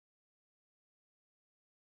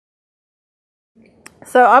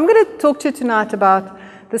So I'm going to talk to you tonight about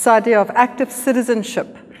this idea of active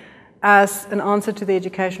citizenship as an answer to the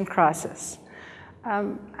education crisis.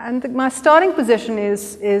 And my starting position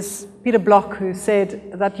is Peter Block, who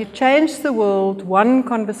said that you change the world one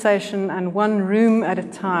conversation and one room at a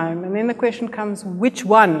time. And then the question comes, which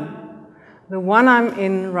one? The one I'm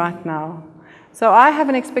in right now. So I have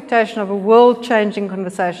an expectation of a world-changing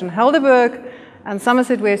conversation. Helderberg and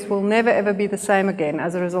Somerset West will never ever be the same again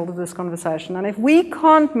as a result of this conversation. And if we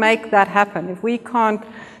can't make that happen, if we can't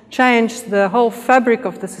change the whole fabric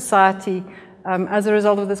of the society as a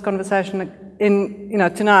result of this conversation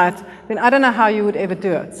tonight, then I don't know how you would ever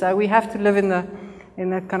do it. So we have to live in the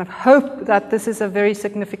kind of hope that this is a very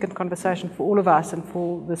significant conversation for all of us and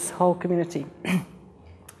for this whole community.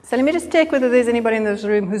 So let me just check whether there's anybody in this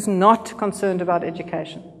room who's not concerned about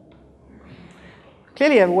education.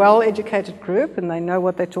 Clearly a well-educated group, and they know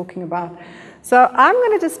what they're talking about. So I'm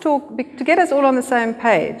going to just talk to get us all on the same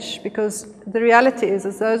page, because the reality is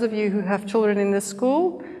those of you who have children in this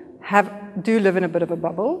school do live in a bit of a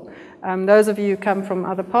bubble. Those of you who come from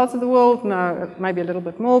other parts of the world know maybe a little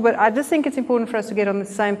bit more, but I just think it's important for us to get on the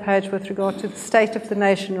same page with regard to the state of the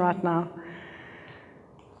nation right now.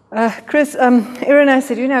 Chris, Irene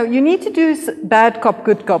said, you need to do bad cop,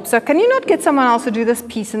 good cop. So can you not get someone else to do this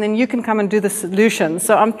piece and then you can come and do the solution?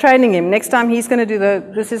 So I'm training him. Next time he's going to do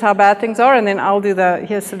this is how bad things are, and then I'll do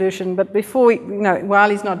here's solution. But before, while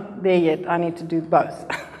he's not there yet, I need to do both.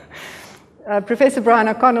 Professor Brian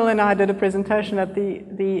O'Connell and I did a presentation at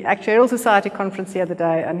the Actuarial Society conference the other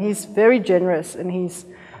day, and he's very generous and he's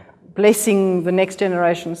blessing the next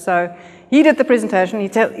generation. So he did the presentation,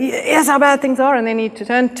 here's how bad things are, and then he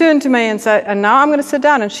turned to me and said, and now I'm going to sit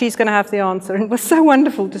down and she's going to have the answer. And it was so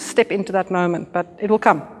wonderful to step into that moment, but it will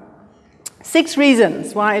come. 6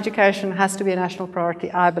 reasons why education has to be a national priority,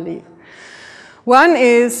 I believe. One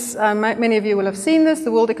is, many of you will have seen this,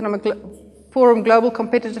 the World Economic Forum Global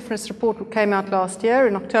Competitiveness Report came out last year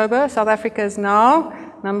in October. South Africa is now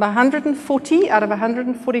number 140 out of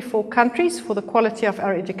 144 countries for the quality of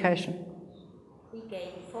our education.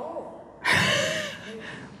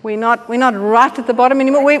 We're not right at the bottom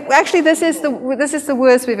anymore. Actually, this is the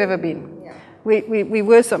worst we've ever been. Yeah. We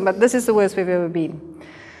were some, but this is the worst we've ever been.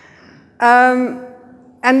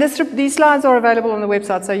 And these slides are available on the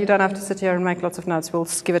website, so you don't have to sit here and make lots of notes. We'll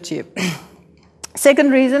just give it to you.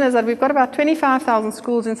 Second reason is that we've got about 25,000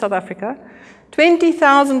 schools in South Africa.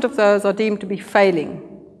 20,000 of those are deemed to be failing.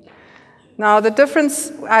 Now, the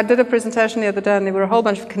difference, I did a presentation the other day, and there were a whole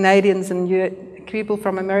bunch of Canadians and people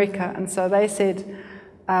from America, and so they said,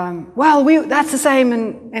 that's the same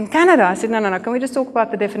in Canada. I said, no, can we just talk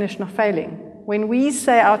about the definition of failing? When we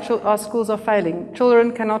say our schools are failing,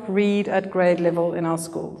 children cannot read at grade level in our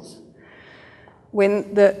schools.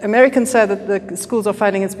 When the Americans say that the schools are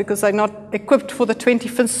failing, it's because they're not equipped for the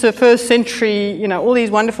 21st century, all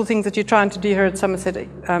these wonderful things that you're trying to do here at Somerset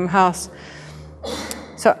House.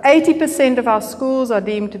 So 80% of our schools are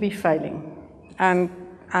deemed to be failing,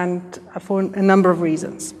 and for a number of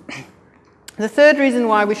reasons. The third reason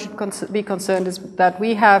why we should be concerned is that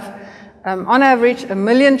we have, on average, 1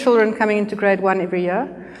 million children coming into grade 1 every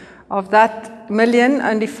year. Of that million,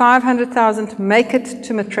 only 500,000 make it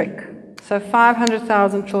to matric. So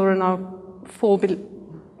 500,000 children fall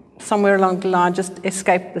somewhere along the line, just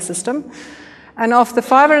escape the system. And of the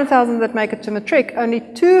 500,000 that make it to matric, only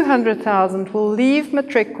 200,000 will leave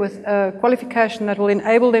matric with a qualification that will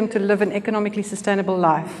enable them to live an economically sustainable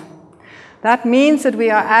life. That means that we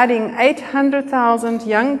are adding 800,000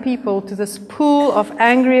 young people to this pool of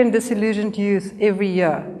angry and disillusioned youth every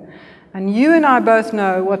year. And you and I both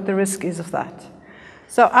know what the risk is of that.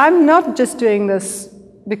 So I'm not just doing this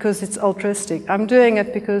because it's altruistic. I'm doing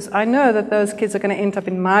it because I know that those kids are going to end up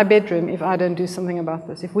in my bedroom if I don't do something about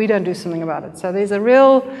this, if we don't do something about it. So there's a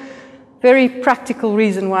real, very practical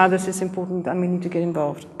reason why this is important and we need to get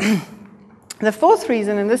involved. The fourth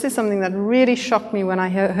reason, and this is something that really shocked me when I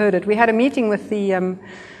heard it, we had a meeting with the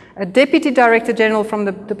a Deputy Director General from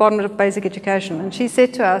the Department of Basic Education, and she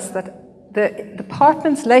said to us that the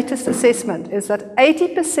department's latest assessment is that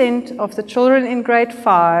 80% of the children in grade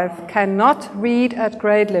 5 cannot read at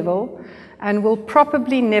grade level and will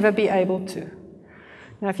probably never be able to.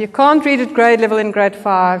 Now, if you can't read at grade level in grade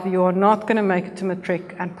 5, you are not going to make it to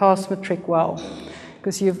matric and pass matric well,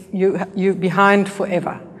 because you're behind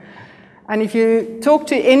forever. And if you talk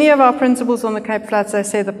to any of our principals on the Cape Flats, they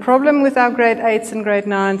say the problem with our grade 8s and grade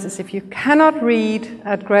 9s is if you cannot read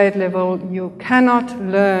at grade level, you cannot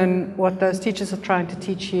learn what those teachers are trying to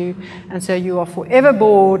teach you, and so you are forever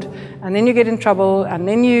bored, and then you get in trouble, and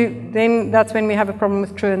then that's when we have a problem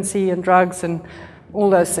with truancy and drugs and all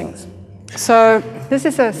those things. So this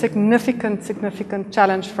is a significant, significant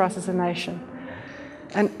challenge for us as a nation.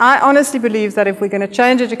 And I honestly believe that if we're going to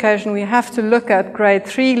change education, we have to look at grade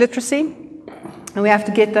 3 literacy, and we have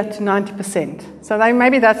to get that to 90%. So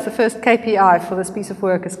maybe that's the first KPI for this piece of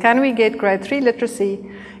work, is can we get grade 3 literacy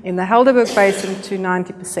in the Helderberg Basin to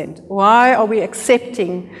 90%? Why are we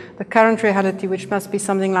accepting the current reality, which must be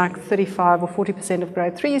something like 35 or 40% of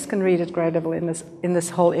grade 3s can read at grade level in this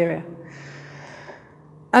whole area?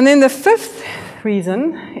 And then the fifth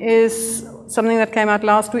reason is something that came out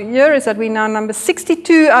last year, is that we now number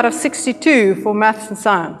 62 out of 62 for maths and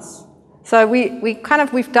science. So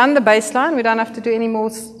we've done the baseline. We don't have to do any more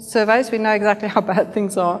surveys. We know exactly how bad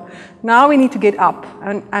things are. Now we need to get up,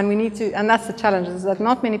 and we need to, and that's the challenge, is that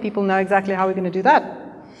not many people know exactly how we're going to do that.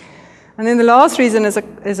 And then the last reason is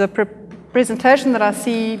a presentation that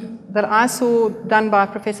I saw done by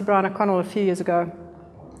Professor Brian O'Connell a few years ago,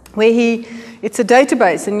 where it's a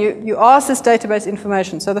database, and you ask this database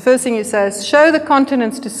information. So the first thing you say is, show the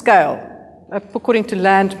continents to scale, according to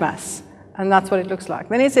land mass, and that's what it looks like.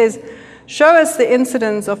 Then it says, show us the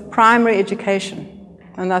incidence of primary education,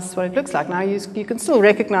 and that's what it looks like. Now you can still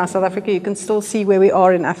recognize South Africa, you can still see where we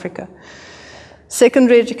are in Africa.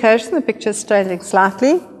 Secondary education, the picture's changing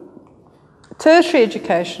slightly. Tertiary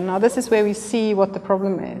education, now this is where we see what the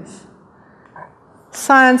problem is.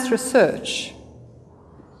 Science research.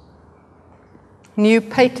 New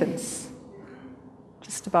patents,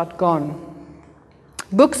 just about gone.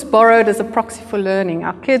 Books borrowed as a proxy for learning.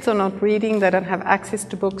 Our kids are not reading, they don't have access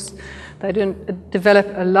to books, they don't develop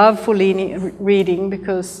a love for reading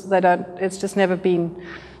because it's just never been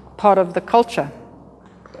part of the culture.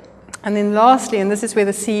 And then lastly, and this is where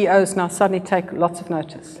the CEOs now suddenly take lots of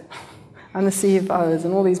notice, and the CFOs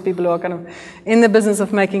and all these people who are kind of in the business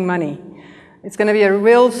of making money. It's going to be a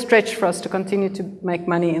real stretch for us to continue to make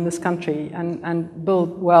money in this country and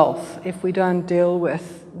build wealth if we don't deal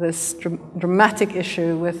with this dramatic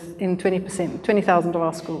issue within 20,000 of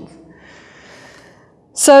our schools.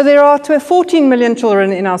 So there are 14 million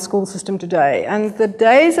children in our school system today, and the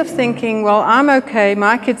days of thinking, well, I'm okay,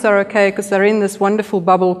 my kids are okay because they're in this wonderful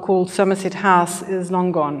bubble called Somerset House is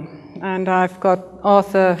long gone. And I've got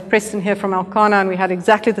Arthur Preston here from Alcana, and we had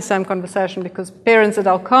exactly the same conversation, because parents at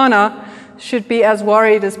Alcana should be as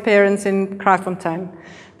worried as parents in Kraaifontein,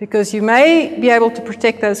 because you may be able to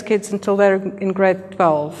protect those kids until they're in grade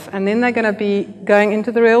 12, and then they're going to be going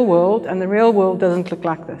into the real world, and the real world doesn't look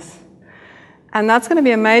like this. And that's going to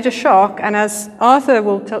be a major shock, and as Arthur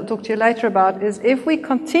will talk to you later about, is if we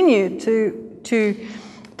continue to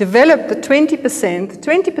develop the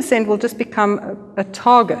 20% will just become a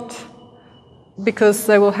target, because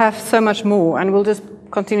they will have so much more, and we'll just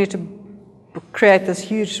continue to create this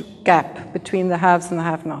huge gap between the haves and the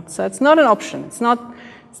have-nots. So it's not an option. It's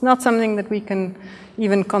not something that we can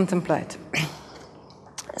even contemplate.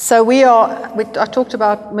 So I talked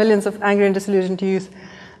about millions of angry and disillusioned youth.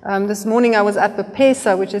 This morning I was at the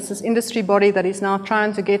PfP4SA, which is this industry body that is now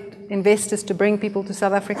trying to get investors to bring people to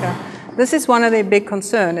South Africa. This is one of their big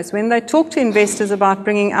concerns, is when they talk to investors about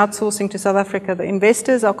bringing outsourcing to South Africa, the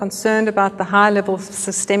investors are concerned about the high level of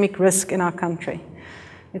systemic risk in our country.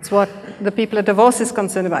 It's what the people at Davos is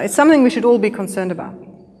concerned about. It's something we should all be concerned about.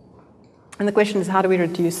 And the question is, how do we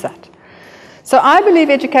reduce that? So I believe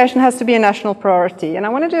education has to be a national priority, and I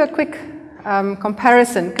want to do a quick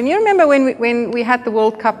comparison. Can you remember when we had the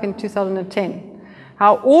World Cup in 2010?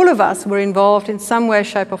 How all of us were involved in some way,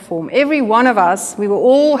 shape or form. Every one of us, we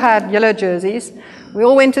all had yellow jerseys. We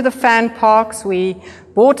all went to the fan parks. We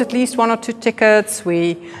bought at least 1 or 2 tickets.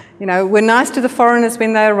 We were nice to the foreigners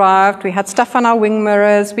when they arrived. We had stuff on our wing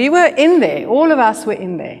mirrors. We were in there. All of us were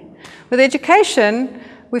in there. With education,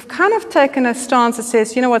 we've kind of taken a stance that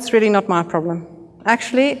says, you know what's really not my problem.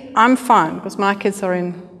 Actually, I'm fine because my kids are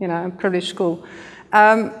in, a privileged school.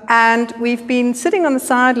 And we've been sitting on the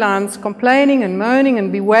sidelines complaining and moaning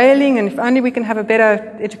and bewailing, and if only we can have a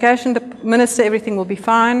better education minister, everything will be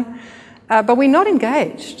fine. But we're not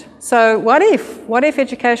engaged. So what if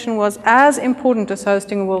education was as important as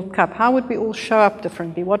hosting a World Cup? How would we all show up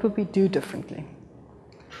differently? What would we do differently?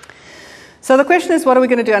 So the question is, what are we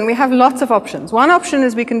going to do? And we have lots of options. One option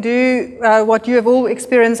is we can do what you have all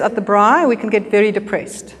experienced at the Braai. We can get very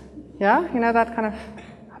depressed. Yeah? You know that kind of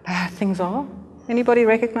how bad things are? Anybody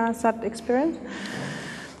recognize that experience?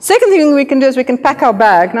 Second thing we can do is we can pack our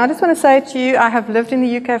bag. Now I just want to say to you, I have lived in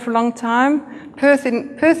the UK for a long time. Perth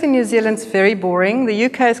in New Zealand is very boring. The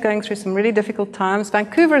UK is going through some really difficult times.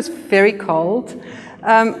 Vancouver is very cold.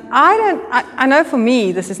 I know for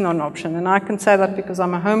me this is not an option, and I can say that because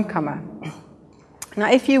I'm a homecomer. Now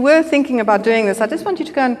if you were thinking about doing this, I just want you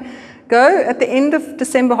to go at the end of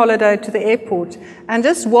December holiday to the airport and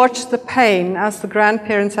just watch the pain as the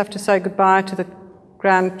grandparents have to say goodbye to the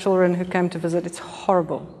grandchildren who came to visit. It's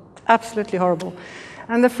horrible. It's absolutely horrible.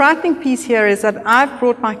 And the frightening piece here is that I've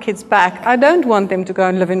brought my kids back. I don't want them to go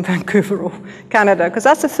and live in Vancouver or Canada, because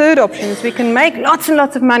that's the third option, is we can make lots and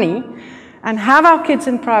lots of money and have our kids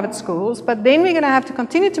in private schools, but then we're going to have to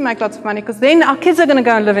continue to make lots of money, because then our kids are going to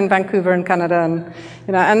go and live in Vancouver and Canada, and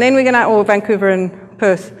and then we're going to, or Vancouver and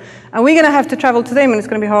Perth, and we're going to have to travel to them, and it's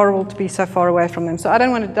going to be horrible to be so far away from them. So I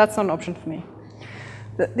don't want to, that's not an option for me.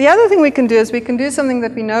 The other thing we can do is we can do something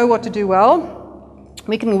that we know what to do well.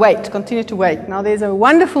 We can wait, continue to wait. Now, there's a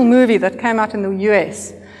wonderful movie that came out in the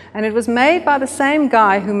US, and it was made by the same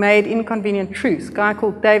guy who made Inconvenient Truth, a guy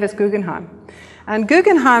called Davis Guggenheim. And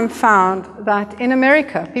Guggenheim found that in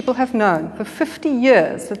America, people have known for 50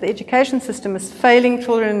 years that the education system is failing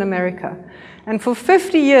children in America. And for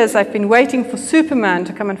 50 years, they've been waiting for Superman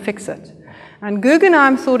to come and fix it. And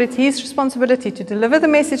Guggenheim thought it's his responsibility to deliver the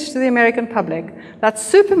message to the American public that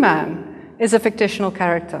Superman is a fictional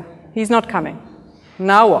character. He's not coming.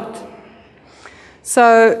 Now what?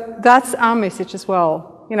 So that's our message as well.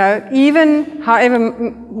 Even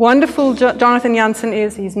however wonderful Jonathan Jansen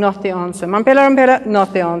is, he's not the answer. Mampela,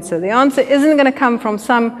 not the answer. The answer isn't going to come from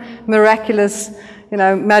some miraculous,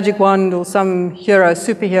 magic wand or some hero,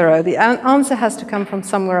 superhero. The answer has to come from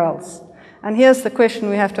somewhere else. And here's the question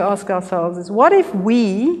we have to ask ourselves is, what if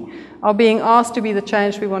we are being asked to be the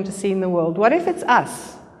change we want to see in the world? What if it's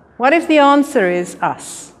us? What if the answer is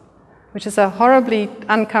us? Which is a horribly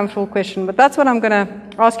uncomfortable question, but that's what I'm going to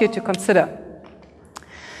ask you to consider.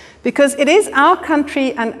 Because it is our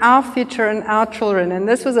country and our future and our children, and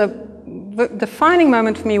this was a defining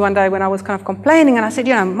moment for me one day when I was kind of complaining, and I said,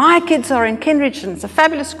 my kids are in Cambridge, and it's a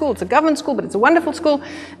fabulous school, it's a government school, but it's a wonderful school,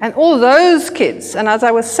 and all those kids, and as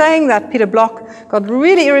I was saying that, Peter Block got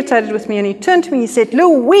really irritated with me, and he turned to me, he said,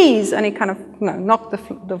 Louise, and he kind of knocked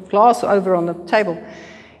the glass over on the table.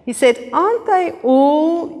 He said, aren't they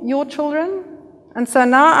all your children? And so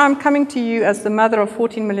now I'm coming to you as the mother of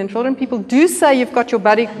 14 million children. People do say you've got your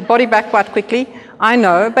body back quite quickly. I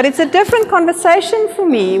know, but it's a different conversation for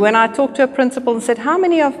me when I talk to a principal and said, how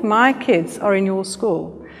many of my kids are in your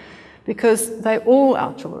school? Because they're all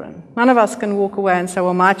our children. None of us can walk away and say,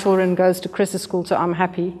 well, my children goes to Chris's school, so I'm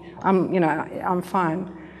happy. I'm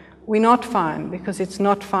fine. We're not fine, because it's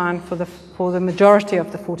not fine for the majority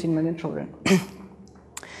of the 14 million children.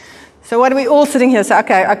 So what are we all sitting here say,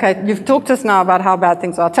 okay, you've talked to us now about how bad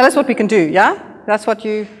things are. Tell us what we can do, yeah? That's what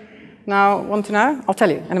you now want to know? I'll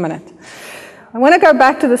tell you in a minute. I want to go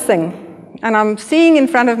back to this thing, and I'm seeing in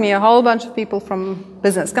front of me a whole bunch of people from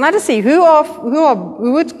business. Can I just see who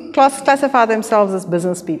would classify themselves as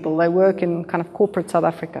business people? They work in kind of corporate South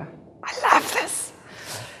Africa. I love this.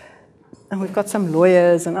 And we've got some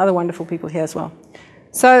lawyers and other wonderful people here as well.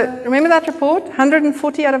 So remember that report,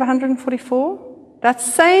 140 out of 144? That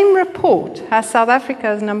same report has South Africa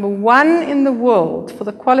as #1 in the world for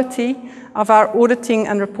the quality of our auditing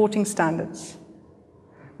and reporting standards.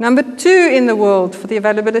 #2 in the world for the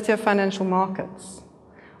availability of financial markets.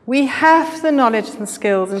 We have the knowledge and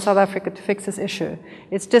skills in South Africa to fix this issue.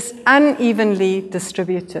 It's just unevenly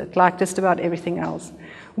distributed, like just about everything else.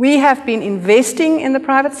 We have been investing in the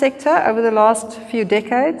private sector over the last few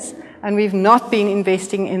decades, and we've not been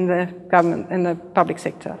investing in the government, in the public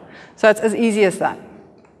sector. So it's as easy as that.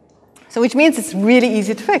 So which means it's really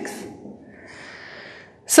easy to fix.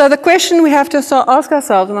 So the question we have to ask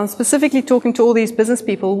ourselves, and I'm specifically talking to all these business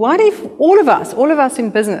people, what if all of us in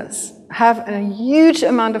business have a huge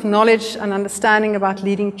amount of knowledge and understanding about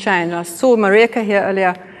leading change? I saw Marieke here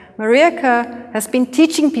earlier. Marieke has been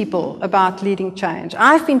teaching people about leading change.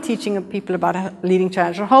 I've been teaching people about leading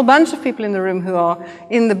change. A whole bunch of people in the room who are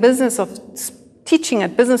in the business of teaching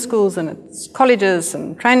at business schools and at colleges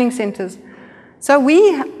and training centers. So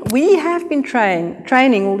we have been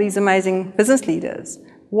training all these amazing business leaders.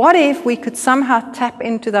 What if we could somehow tap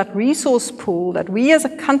into that resource pool that we as a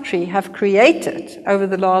country have created over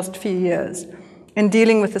the last few years in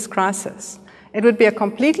dealing with this crisis? It would be a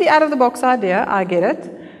completely out-of-the-box idea, I get it,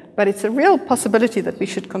 but it's a real possibility that we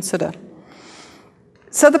should consider.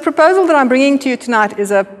 So the proposal that I'm bringing to you tonight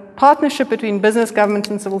is a partnership between business, government,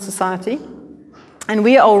 and civil society. And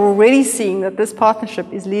we are already seeing that this partnership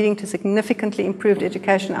is leading to significantly improved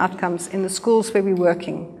education outcomes in the schools where we're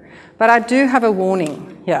working. But I do have a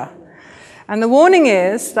warning here. And the warning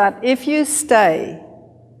is that if you stay,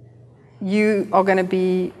 you are going to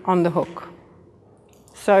be on the hook.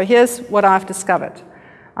 So here's what I've discovered.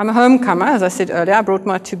 I'm a homecomer, as I said earlier. I brought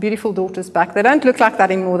my 2 beautiful daughters back. They don't look like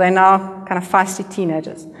that anymore. They're now kind of feisty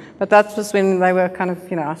teenagers. But that was when they were kind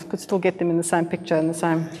of, I could still get them in the same picture and the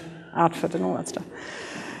same outfit and all that stuff.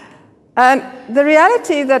 And the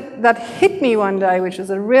reality that hit me one day, which was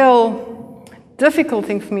a real difficult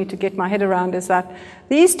thing for me to get my head around, is that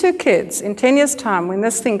these two kids, in 10 years' time, when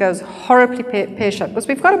this thing goes horribly pear-shaped, because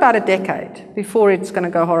we've got about a decade before it's going to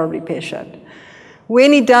go horribly pear-shaped.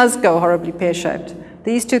 When it does go horribly pear-shaped,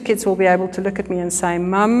 these two kids will be able to look at me and say,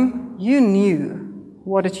 Mum, you knew.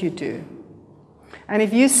 What did you do? And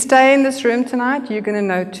if you stay in this room tonight, you're going to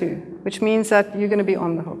know too, which means that you're going to be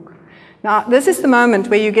on the hook. Now, this is the moment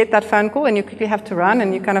where you get that phone call and you quickly have to run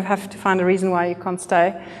and you kind of have to find a reason why you can't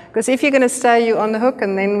stay. Because if you're going to stay, you're on the hook,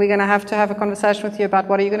 and then we're going to have a conversation with you about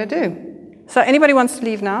what are you going to do. So anybody wants to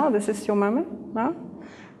leave now? This is your moment? No?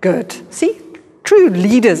 Good. See? True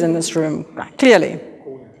leaders in this room, clearly.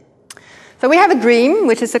 So we have a dream,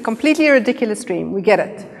 which is a completely ridiculous dream. We get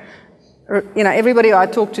it. You know, everybody I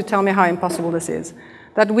talk to tell me how impossible this is.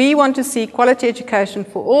 That we want to see quality education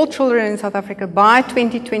for all children in South Africa by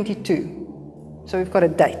 2022. So we've got a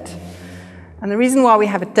date. And the reason why we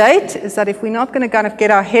have a date is that if we're not going to kind of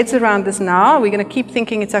get our heads around this now, we're going to keep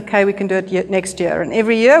thinking it's okay, we can do it next year. And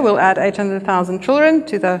every year we'll add 800,000 children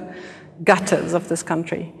to the gutters of this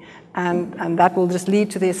country. And that will just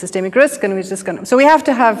lead to the systemic risk, and we're just going to... So we have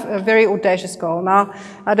to have a very audacious goal. Now,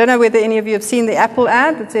 I don't know whether any of you have seen the Apple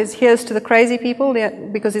ad that says, here's to the crazy people,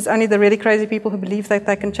 because it's only the really crazy people who believe that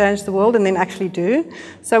they can change the world and then actually do.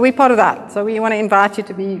 So we're part of that. So we want to invite you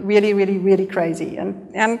to be really, really, really crazy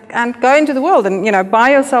and go into the world and, you know,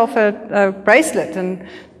 buy yourself a bracelet and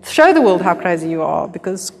show the world how crazy you are,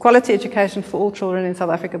 because quality education for all children in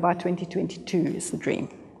South Africa by 2022 is the dream.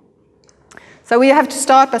 So we have to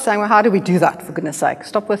start by saying, well, how do we do that, for goodness sake?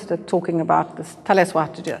 Stop with the talking about this. Tell us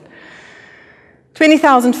what to do it.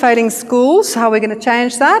 20,000 failing schools, how are we going to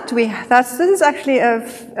change that? This is actually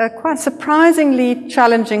a quite surprisingly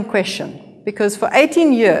challenging question, because for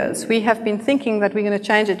 18 years we have been thinking that we're going to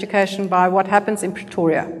change education by what happens in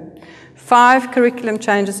Pretoria. 5 curriculum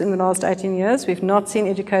changes in the last 18 years. We've not seen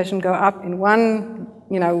education go up in one,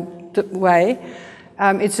 way.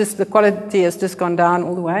 It's just the quality has just gone down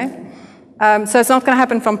all the way. So it's not going to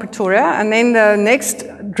happen from Pretoria. And then the next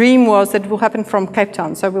dream was that it will happen from Cape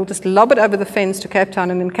Town. So we'll just lob it over the fence to Cape Town,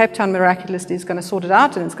 and then Cape Town miraculously is going to sort it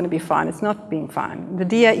out, and it's going to be fine. It's not being fine. The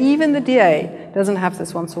DA, even the DA, doesn't have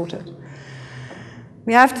this one sorted.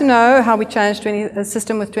 We have to know how we change a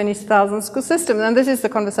system with 20,000 school systems. And this is the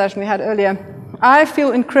conversation we had earlier. I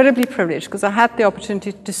feel incredibly privileged because I had the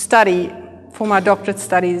opportunity to study for my doctorate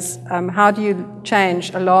studies, how do you change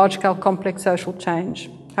a large-scale complex social change?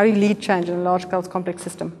 How do you lead change in a large-scale complex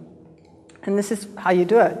system? And this is how you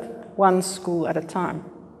do it, one school at a time.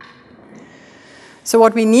 So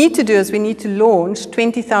what we need to do is we need to launch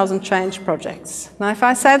 20,000 change projects. Now, if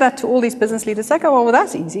I say that to all these business leaders, they go, well,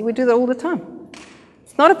 that's easy. We do that all the time.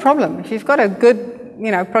 It's not a problem. If you've got a good,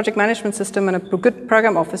 project management system and a good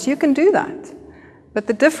program office, you can do that. But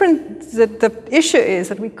the issue is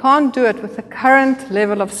that we can't do it with the current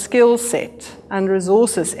level of skill set and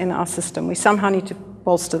resources in our system. We somehow need to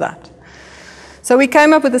bolster that. So we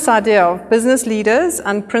came up with this idea of business leaders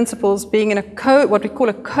and principals being in what we call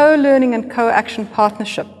a co-learning and co-action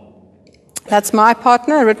partnership. That's my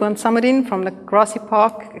partner, Ridwan Samadin from the Grassy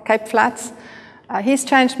Park, Cape Flats. He's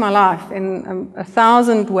changed my life in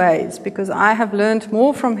 1,000 ways, because I have learned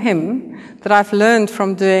more from him than I've learned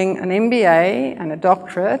from doing an MBA and a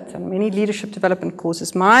doctorate and many leadership development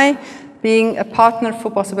courses. My being a partner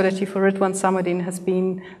for possibility for Ridwan Samadin has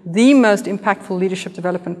been the most impactful leadership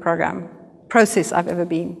development process I've ever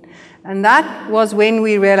been. And that was when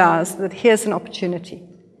we realized that here's an opportunity.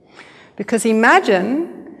 Because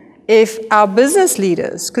imagine if our business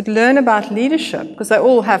leaders could learn about leadership, because they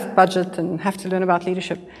all have budget and have to learn about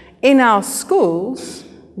leadership, in our schools,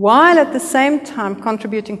 while at the same time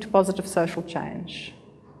contributing to positive social change.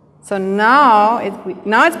 So now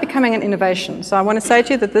it's becoming an innovation. So I want to say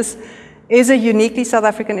to you that this is a uniquely South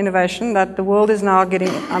African innovation that the world is now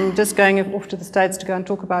getting. I'm just going off to the States to go and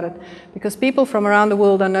talk about it, because people from around the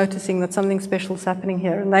world are noticing that something special is happening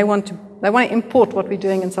here, and they want to import what we're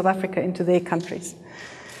doing in South Africa into their countries.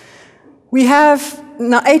 We have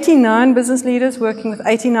now 89 business leaders working with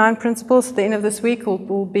 89 principals. At the end of this week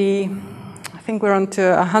will be, I think we're on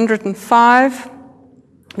to 105,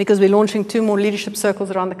 because we're launching 2 more leadership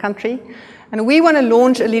circles around the country. And we want to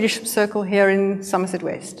launch a leadership circle here in Somerset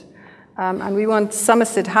West. And we want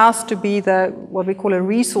Somerset House to be what we call a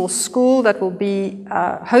resource school that will be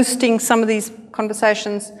hosting some of these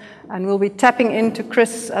conversations, and we'll be tapping into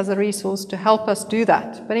Chris as a resource to help us do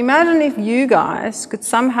that. But imagine if you guys could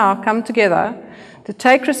somehow come together to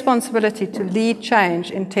take responsibility to lead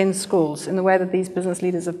change in 10 schools in the way that these business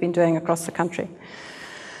leaders have been doing across the country.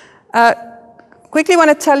 quickly want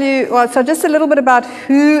to tell you, so just a little bit about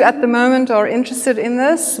who at the moment are interested in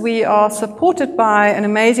this. We are supported by an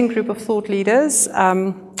amazing group of thought leaders.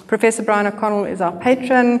 Professor Brian O'Connell is our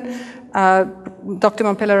patron. Dr.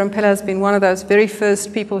 Mampela has been one of those very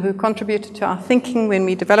first people who contributed to our thinking when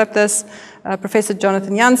we developed this. Professor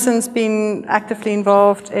Jonathan Janssen's been actively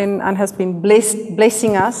involved in and has been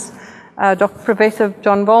blessing us. Professor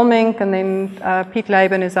John Volmink, and then Pete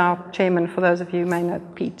Laban is our chairman, for those of you who may know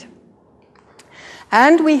Pete.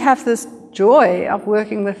 And we have this joy of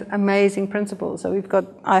working with amazing principals. So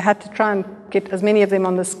I had to try and get as many of them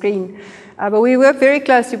on the screen. But we work very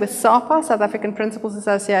closely with SAPA, South African Principals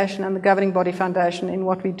Association, and the Governing Body Foundation in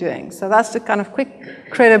what we're doing. So that's the kind of quick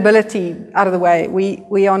credibility out of the way.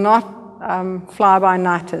 We are not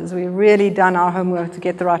fly-by-nighters. We've really done our homework to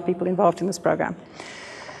get the right people involved in this program.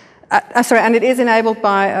 And it is enabled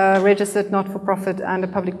by a registered not-for-profit and a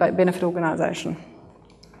public benefit organization.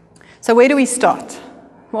 So where do we start?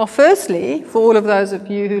 Well, firstly, for all of those of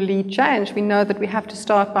you who lead change, we know that we have to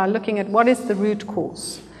start by looking at what is the root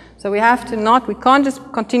cause. So we can't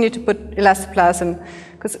just continue to put elastoplast, and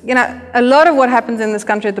because a lot of what happens in this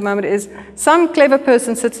country at the moment is some clever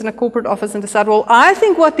person sits in a corporate office and decides, well, I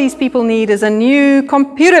think what these people need is a new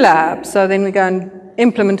computer lab. So then we go and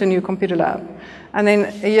implement a new computer lab. And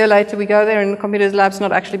then a year later we go there and the computer lab's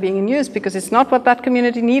not actually being in use because it's not what that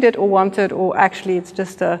community needed or wanted, or actually it's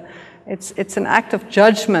just it's an act of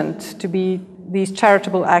judgment to be these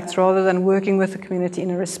charitable acts rather than working with the community in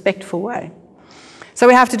a respectful way. So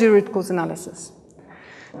we have to do root cause analysis.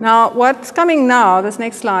 Now, what's coming now, this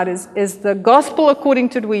next slide, is the gospel according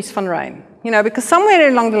to Louise van Rhyn. Because somewhere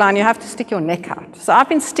along the line you have to stick your neck out. So I've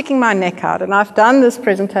been sticking my neck out, and I've done this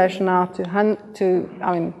presentation now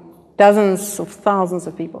to dozens of thousands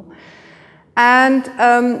of people. And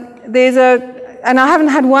and I haven't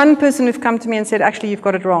had one person who's come to me and said, actually, you've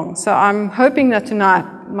got it wrong. So I'm hoping that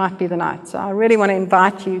tonight might be the night. So I really want to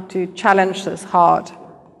invite you to challenge this hard.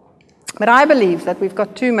 But I believe that we've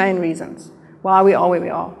got two main reasons why we are where we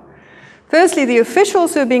are. Firstly, the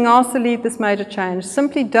officials who are being asked to lead this major change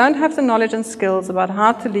simply don't have the knowledge and skills about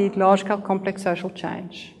how to lead large-scale complex social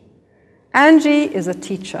change. Angie is a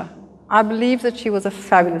teacher. I believe that she was a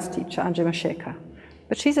fabulous teacher, Angie Masheka.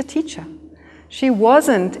 But she's a teacher. She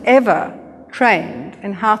wasn't ever trained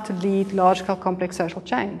in how to lead large-scale complex social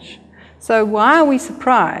change. So why are we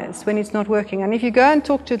surprised when it's not working? And if you go and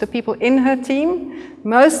talk to the people in her team,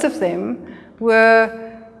 most of them were,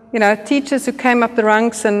 teachers who came up the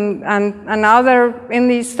ranks and now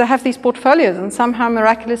they have these portfolios, and somehow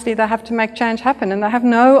miraculously they have to make change happen, and they have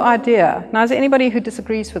no idea. Now, is there anybody who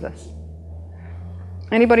disagrees with this?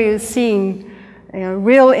 Anybody who's seen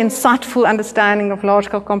real insightful understanding of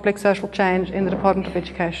large-scale complex social change in the Department of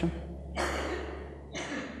Education?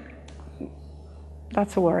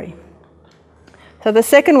 That's a worry. So the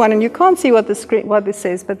second one, and you can't see what this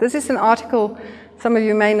says, but this is an article. Some of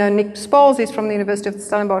you may know Nick Spals. He's from the University of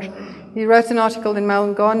Stellenbosch. He wrote an article in Mail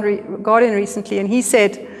and Guardian recently, and he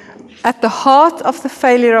said, at the heart of the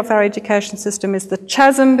failure of our education system is the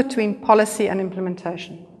chasm between policy and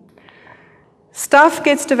implementation. Stuff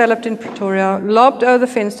gets developed in Pretoria, lobbed over the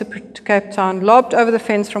fence to Cape Town, lobbed over the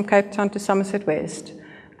fence from Cape Town to Somerset West.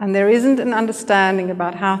 And there isn't an understanding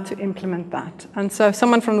about how to implement that. And so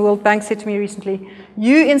someone from the World Bank said to me recently,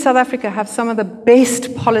 you in South Africa have some of the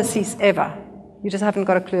best policies ever. You just haven't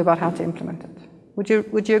got a clue about how to implement it.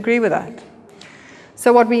 Would you agree with that?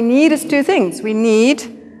 So what we need is two things. We need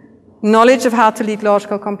knowledge of how to lead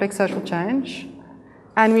large-scale complex social change,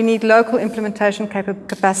 and we need local implementation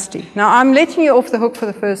capacity. Now, I'm letting you off the hook for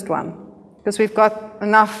the first one, because we've got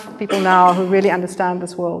enough people now who really understand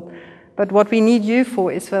this world. But what we need you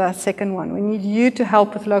for is for that second one. We need you to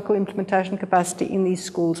help with local implementation capacity in these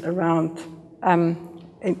schools around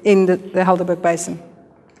in the Helderberg Basin.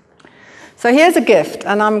 So here's a gift,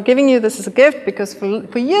 and I'm giving you this as a gift because for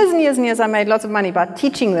years and years and years I made lots of money by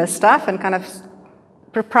teaching this stuff and kind of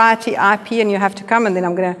proprietary IP, and you have to come, and then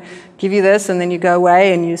I'm going to give you this, and then you go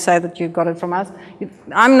away and you say that you got it from us.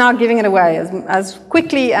 I'm now giving it away as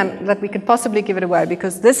quickly and that we could possibly give it away,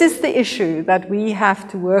 because this is the issue that we have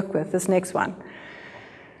to work with, this next one,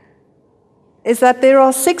 is that there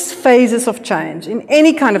are 6 phases of change, in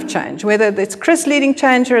any kind of change, whether it's Chris leading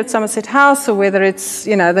change here at Somerset House, or whether it's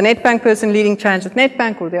the Netbank person leading change at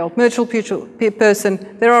Netbank, or the old mutual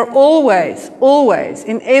person. There are always,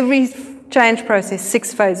 in every change process,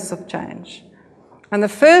 6 phases of change. And the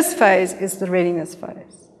first phase is the readiness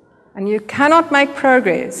phase. And you cannot make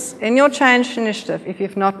progress in your change initiative if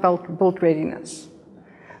you've not built readiness.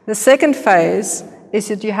 The second phase is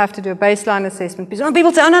that you have to do a baseline assessment.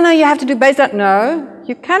 People say, oh, no, you have to do baseline. No,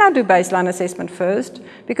 you cannot do baseline assessment first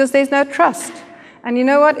because there's no trust. And you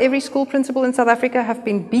know what? Every school principal in South Africa have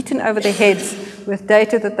been beaten over their heads with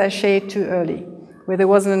data that they shared too early, where there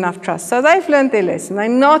wasn't enough trust. So they've learned their lesson. They're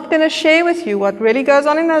not going to share with you what really goes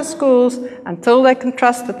on in those schools until they can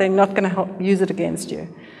trust that they're not going to use it against you.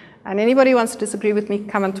 And anybody who wants to disagree with me,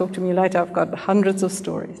 come and talk to me later. I've got hundreds of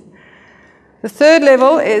stories. The third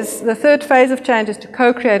level is, the third phase of change is to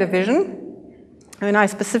co-create a vision. And I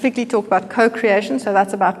specifically talk about co-creation, so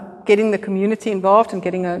that's about getting the community involved and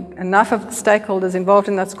getting enough of the stakeholders involved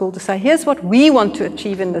in that school to say, here's what we want to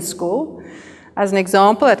achieve in this school. As an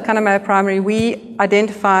example, at Kanamea Primary, we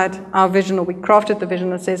identified our vision, or we crafted the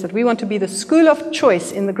vision that says that we want to be the school of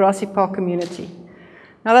choice in the Grassy Park community.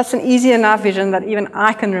 Now that's an easy enough vision that even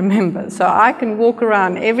I can remember. So I can walk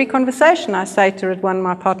around every conversation I say to Ridwan,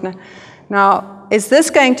 my partner, now, is this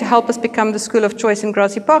going to help us become the school of choice in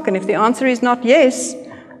Grassy Park? And if the answer is not yes,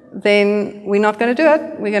 then we're not going to do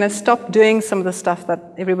it. We're going to stop doing some of the stuff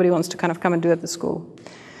that everybody wants to kind of come and do at the school.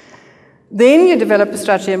 Then you develop a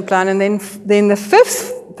strategy and plan, and then the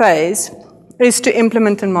fifth phase is to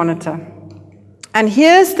implement and monitor. And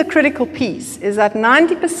here's the critical piece, is that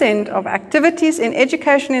 90% of activities in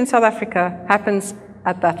education in South Africa happens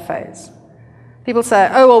at that phase. People say,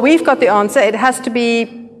 oh, well, we've got the answer. It has to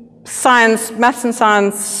be science, maths and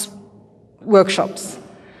science workshops.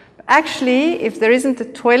 Actually, if there isn't a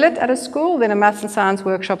toilet at a school, then a maths and science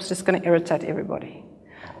workshop is just going to irritate everybody.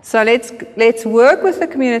 So let's work with the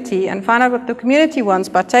community and find out what the community wants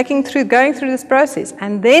by going through this process,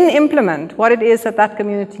 and then implement what it is that that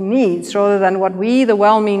community needs, rather than what we, the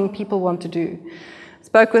well-meaning people, want to do. I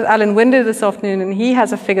spoke with Alan Winder this afternoon, and he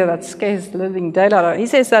has a figure that scares the living daylight out of. He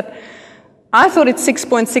says that, I thought it's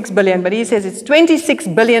 6.6 billion, but he says it's 26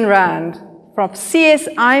 billion rand from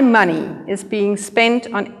CSI money is being spent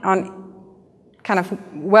on kind of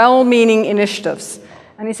well-meaning initiatives.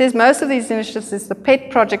 And he says most of these initiatives is the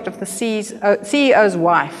pet project of the CEO's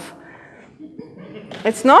wife.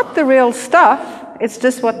 It's not the real stuff, it's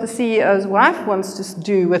just what the CEO's wife wants to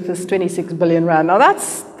do with this 26 billion rand. Now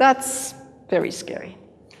that's very scary.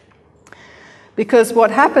 Because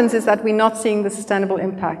what happens is that we're not seeing the sustainable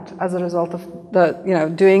impact as a result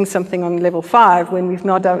of doing something on level 5 when we've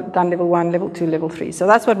not done level 1, level 2, level 3. So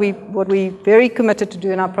that's what we very committed to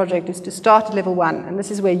do in our project, is to start at level 1. And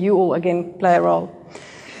this is where you all, again, play a role.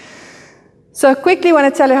 So quickly, I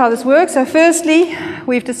want to tell you how this works. So firstly,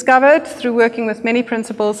 we've discovered through working with many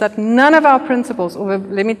principals that none of our principals, or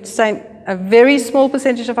let me say a very small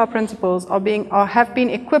percentage of our principals, have been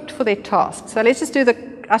equipped for their task. So let's just do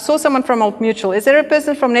I saw someone from Old Mutual. Is there a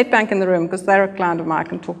person from Nedbank in the room? Because they're a client of mine. I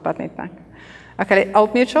can talk about Nedbank. Okay,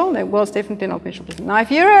 Old Mutual? There was definitely an Old Mutual person. Now, if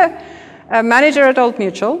you're a manager at Old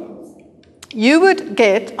Mutual, you would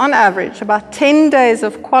get, on average, about 10 days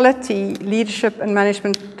of quality leadership and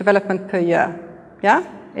management development per year. Yeah?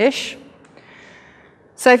 Ish.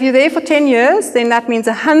 So if you're there for 10 years, then that means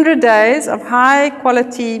 100 days of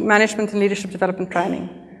high-quality management and leadership development training.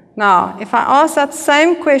 Now, if I ask that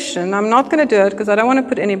same question, I'm not going to do it because I don't want to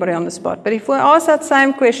put anybody on the spot, but if we ask that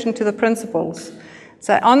same question to the principals,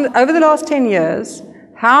 say, over the last 10 years,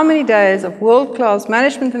 how many days of world-class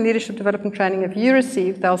management and leadership development training have you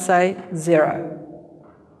received? They'll say 0.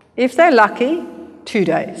 If they're lucky, 2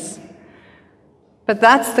 days. But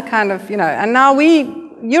that's the kind of, and now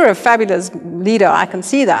you're a fabulous leader, I can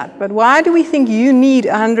see that, but why do we think you need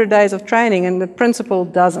 100 days of training and the principal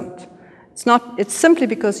doesn't? It's simply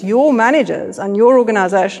because your managers and your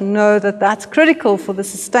organization know that that's critical for the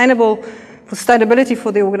sustainability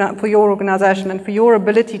for your organization and for your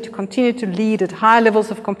ability to continue to lead at high levels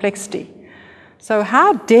of complexity. So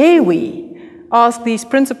how dare we ask these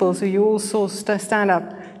principals, who you all saw stand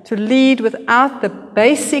up, to lead without the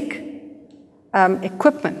basic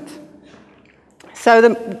equipment? So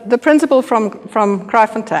the principal from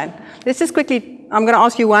Kraaifontein, let's just quickly, I'm going to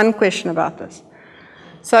ask you one question about this.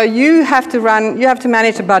 So you have to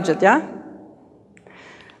manage a budget, yeah?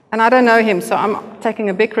 And I don't know him, so I'm taking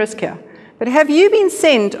a big risk here. But have you been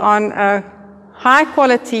sent on a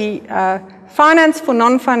high-quality finance for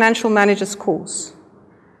non-financial managers course?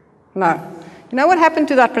 No. You know what happened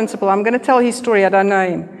to that principal? I'm going to tell his story. I don't know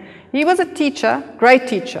him. He was a teacher, great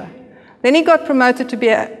teacher. Then he got promoted to be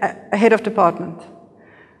a head of department.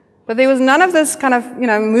 But there was none of this kind of,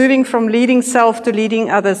 moving from leading self to leading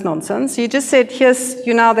others nonsense. He just said,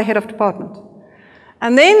 you're now the head of department.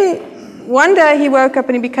 And then one day he woke up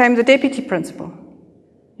and he became the deputy principal.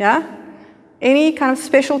 Yeah? Any kind of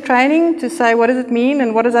special training to say, what does it mean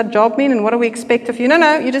and what does that job mean and what do we expect of you?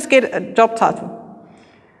 No, you just get a job title.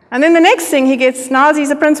 And then the next thing he gets, now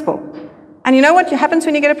he's a principal. And you know what happens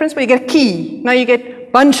when you get a principal? You get a key. Now you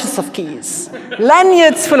get bunches of keys.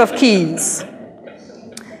 Lanyards full of keys.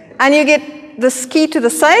 And you get this key to the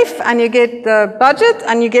safe, and you get the budget,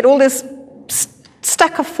 and you get all this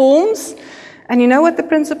stack of forms. And you know what the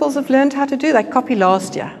principals have learned how to do? They copy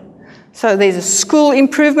last year. So there's a school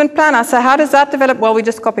improvement plan. I say, how does that develop? Well, we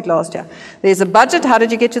just copied last year. There's a budget. How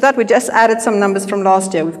did you get to that? We just added some numbers from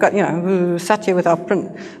last year. We've got, we sat here with our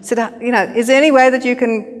print. So, is there any way that you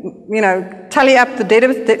can, tally up the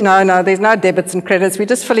debits? No, there's no debits and credits. We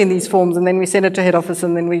just fill in these forms, and then we send it to head office,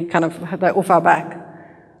 and then we kind of have that off our back.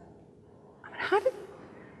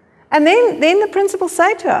 And then the principals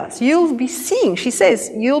say to us, she says,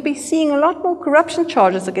 you'll be seeing a lot more corruption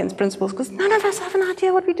charges against principals because none of us have an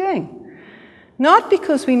idea what we're doing. Not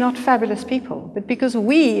because we're not fabulous people, but because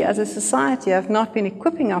we as a society have not been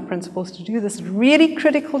equipping our principals to do this really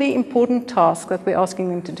critically important task that we're asking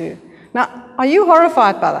them to do. Now, are you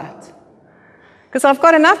horrified by that? Because I've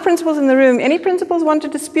got enough principals in the room. Any principals want to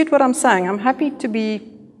dispute what I'm saying? I'm happy to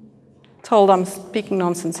be told I'm speaking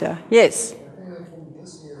nonsense here. Yes?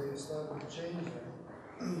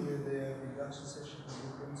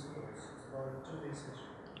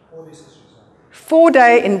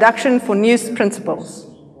 Four-day induction for new principals.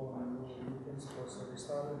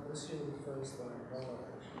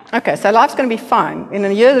 Okay, so life's going to be fine. In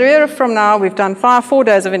a year from now, we've done 4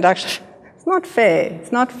 days of induction. It's not fair.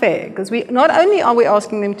 It's not fair because not only are we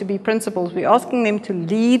asking them to be principals, we're asking them to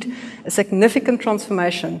lead a significant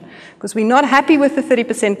transformation because we're not happy with the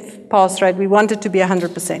 30% pass rate. We want it to be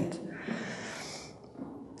 100%.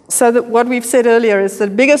 So that what we've said earlier is the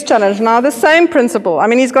biggest challenge. Now, the same principal,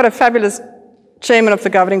 he's got a fabulous chairman of the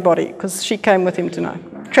governing body, because she came with him tonight.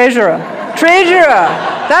 Treasurer.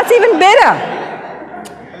 That's even better.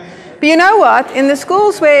 But you know what? In the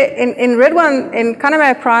schools where, in Redwan, in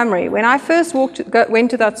Kaname Primary, when I first went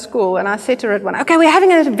to that school, and I said to Redwan, okay, we're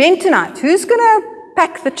having an event tonight. Who's going to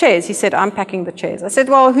pack the chairs? He said, I'm packing the chairs. I said,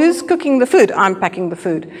 well, who's cooking the food? I'm packing the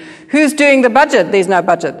food. Who's doing the budget? There's no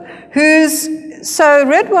budget. So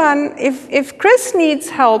Redwan, if Chris needs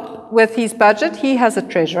help with his budget, he has a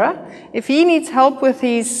treasurer. If he needs help with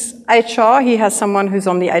his HR, he has someone who's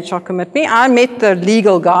on the HR committee. I met the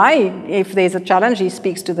legal guy. If there's a challenge, he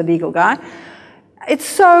speaks to the legal guy. It's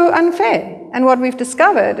so unfair. And what we've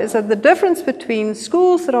discovered is that the difference between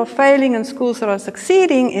schools that are failing and schools that are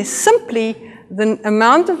succeeding is simply the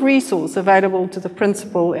amount of resource available to the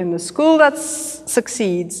principal in the school that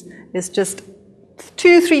succeeds is just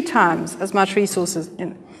 2-3 times as much resources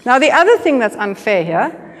in. Now, the other thing that's unfair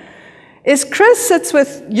here is Chris sits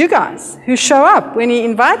with you guys who show up when he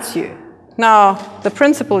invites you. Now, the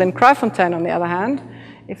principal in Kraaifontein, on the other hand,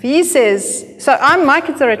 if he says, so my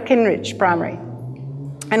kids are at Kenridge Primary,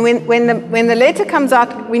 and when the letter comes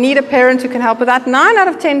out, we need a parent who can help with that, 9 out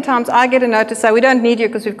of 10 times I get a note to say, we don't need you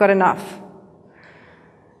because we've got enough.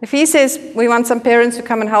 If he says, we want some parents to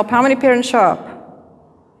come and help, how many parents show up?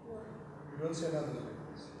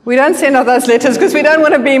 We don't send out those letters because we don't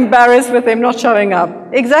want to be embarrassed with them not showing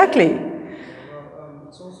up. Exactly.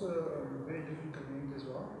 It's also a very different community as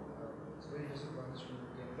well. It's very disadvantaged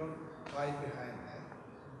community. We don't hide behind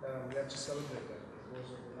that. We actually celebrate that because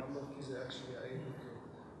of the number of kids that actually are able to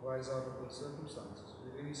rise out of those circumstances. We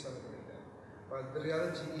really celebrate that. But the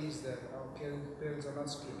reality is that our parents are not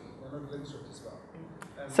skilled. They're not literate as well.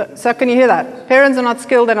 So can you hear that? Parents are not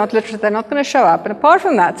skilled, they're not literate, they're not going to show up. And apart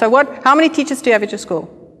from that, how many teachers do you have at your school?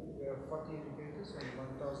 We have 40 educators and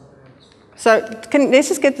 1,300 students. So let's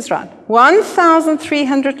just get this right.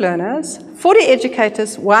 1,300 learners, 40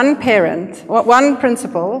 educators, 1 parent, 1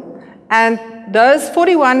 principal, and those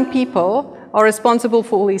 41 people are responsible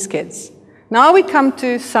for all these kids. Now we come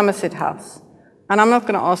to Somerset House. And I'm not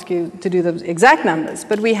going to ask you to do the exact numbers,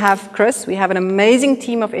 but we have Chris, we have an amazing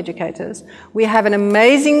team of educators, we have an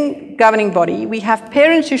amazing governing body, we have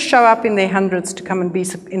parents who show up in their hundreds to come and be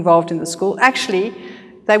involved in the school. Actually,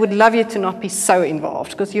 they would love you to not be so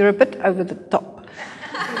involved because you're a bit over the top.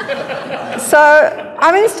 So,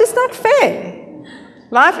 it's just not fair.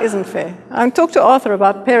 Life isn't fair. I talked to Arthur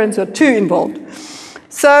about parents who are too involved.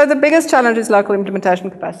 So the biggest challenge is local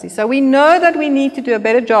implementation capacity. So we know that we need to do a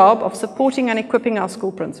better job of supporting and equipping our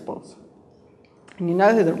school principals. And you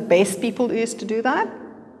know who the best people is to do that?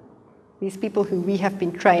 These people who we have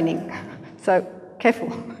been training. So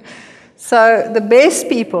careful. So the best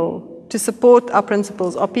people to support our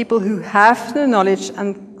principals are people who have the knowledge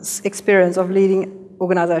and experience of leading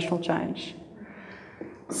organizational change.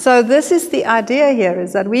 So this is the idea here,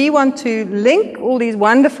 is that we want to link all these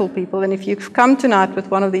wonderful people, and if you've come tonight with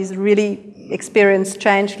one of these really experienced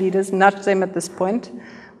change leaders, nudge them at this point.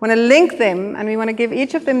 We want to link them, and we want to give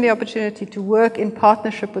each of them the opportunity to work in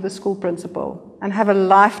partnership with a school principal and have a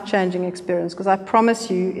life-changing experience, because I promise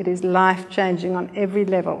you it is life-changing on every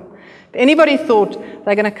level. If anybody thought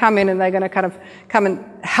they're going to come in and they're going to kind of come and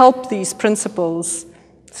help these principals,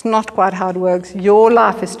 it's not quite how it works. Your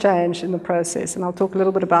life has changed in the process, and I'll talk a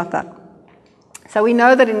little bit about that. So we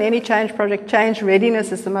know that in any change project, change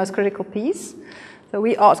readiness is the most critical piece. So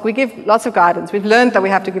we ask, we give lots of guidance. We've learned that we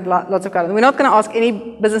have to give lots of guidance. We're not going to ask any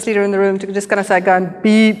business leader in the room to just kind of say, go and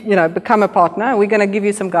become a partner. We're going to give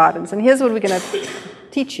you some guidance. And here's what we're going to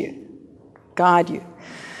teach you, guide you.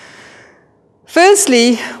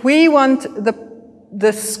 Firstly, we want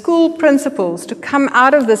the school principals to come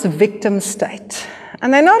out of this victim state.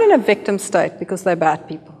 And they're not in a victim state because they're bad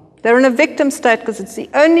people. They're in a victim state because it's the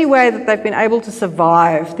only way that they've been able to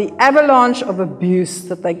survive the avalanche of abuse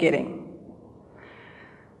that they're getting.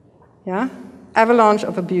 Yeah? Avalanche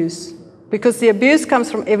of abuse. Because the abuse comes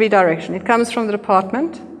from every direction. It comes from the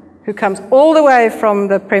department, who comes all the way from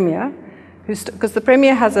the Premier, because the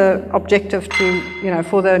Premier has an objective to,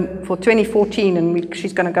 for 2014, and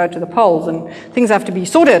she's going to go to the polls, and things have to be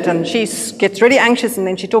sorted, and she gets really anxious, and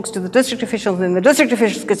then she talks to the district officials, and then the district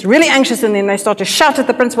officials gets really anxious, and then they start to shout at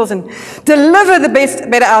the principals and deliver the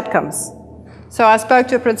better outcomes. So I spoke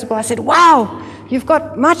to a principal. I said, wow, you've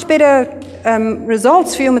got much better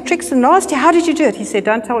results for your matrics than last year. How did you do it? He said,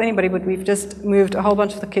 don't tell anybody, but we've just moved a whole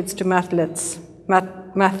bunch of the kids to math lit.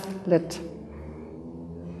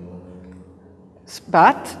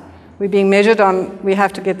 But we're being measured on, we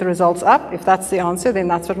have to get the results up. If that's the answer, then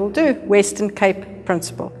that's what we'll do. Western Cape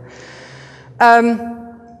principle.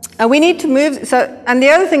 And we need to move, and the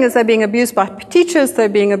other thing is they're being abused by teachers, they're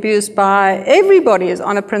being abused by, everybody is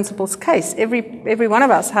on a principal's case. Every one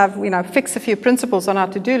of us have, fix a few principles on our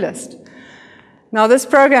to-do list. Now this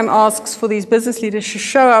program asks for these business leaders to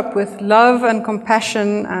show up with love and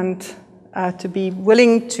compassion and to be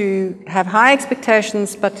willing to have high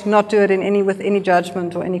expectations, but not do it with any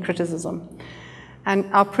judgment or any criticism. And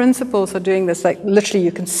our principals are doing this, like literally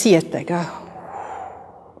you can see it, they go,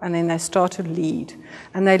 and then they start to lead.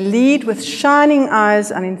 And they lead with shining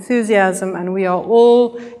eyes and enthusiasm, and we are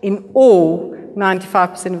all in awe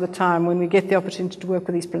 95% of the time when we get the opportunity to work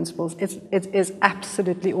with these principals. It is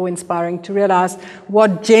absolutely awe-inspiring to realize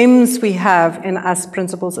what gems we have in us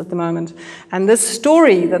principals at the moment. And this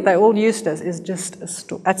story that they all used us is just a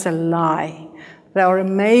story. That's a lie. They are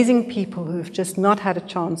amazing people who have just not had a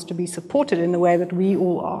chance to be supported in the way that we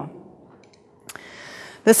all are.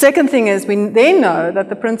 The second thing is we then know that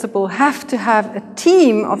the principal have to have a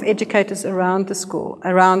team of educators around the school,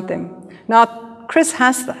 around them. Now, Chris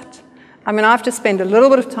has that. I mean, I have to spend a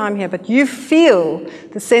little bit of time here, but you feel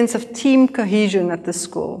the sense of team cohesion at the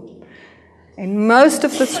school. In most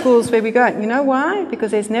of the schools where we go, you know why?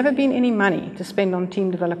 Because there's never been any money to spend on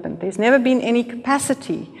team development. There's never been any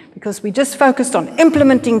capacity because we just focused on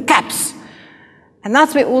implementing CAPS. And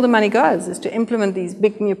that's where all the money goes, is to implement these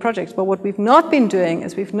big new projects. But what we've not been doing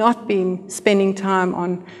is we've not been spending time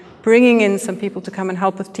on bringing in some people to come and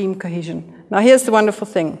help with team cohesion. Now here's the wonderful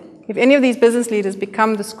thing. If any of these business leaders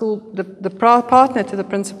become the partner to the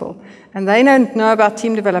principal, and they don't know about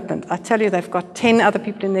team development, I tell you they've got 10 other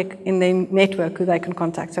people in their network who they can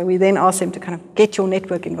contact. So we then ask them to kind of get your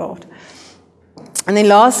network involved. And then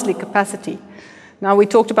lastly, capacity. Now we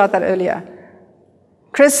talked about that earlier.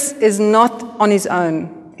 Chris is not on his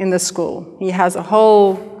own in the school. He has a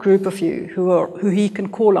whole group of you who he can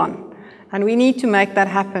call on. And we need to make that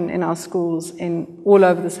happen in our schools all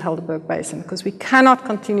over this Helderberg Basin, because we cannot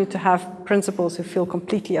continue to have principals who feel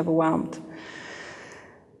completely overwhelmed.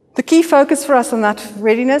 The key focus for us on that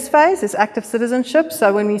readiness phase is active citizenship.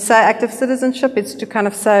 So when we say active citizenship, it's to kind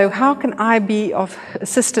of say, how can I be of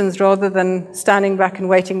assistance rather than standing back and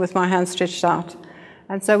waiting with my hands stretched out?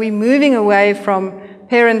 And so we're moving away from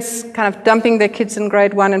parents kind of dumping their kids in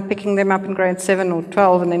grade 1 and picking them up in grade 7 or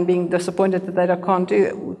 12 and then being disappointed that they can't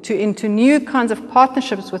do it, into new kinds of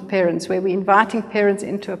partnerships with parents, where we're inviting parents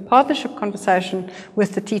into a partnership conversation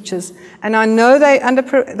with the teachers. And I know they're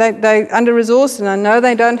under-resourced, and I know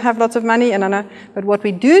they don't have lots of money, but what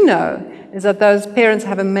we do know is that those parents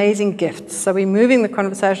have amazing gifts. So we're moving the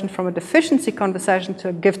conversation from a deficiency conversation to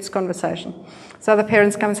a gifts conversation. So the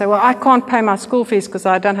parents come and say, well, I can't pay my school fees because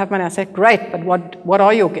I don't have money. I say, great, but what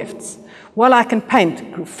are your gifts? Well, I can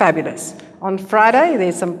paint. Fabulous. On Friday,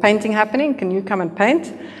 there's some painting happening. Can you come and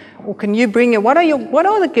paint? Or can you bring what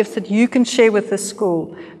are the gifts that you can share with the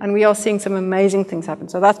school? And we are seeing some amazing things happen.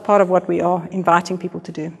 So that's part of what we are inviting people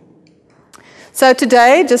to do. So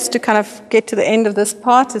today, just to kind of get to the end of this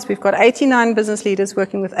part, is we've got 89 business leaders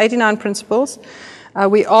working with 89 principals.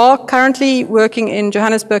 We are currently working in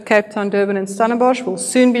Johannesburg, Cape Town, Durban, and Stellenbosch. We'll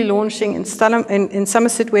soon be launching in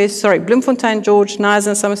Somerset West, Bloemfontein, George,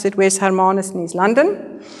 Nyasa, Somerset West, Hermanus, and East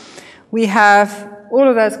London. We have all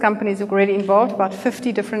of those companies are already involved, about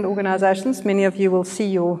 50 different organizations. Many of you will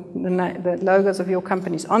see the logos of your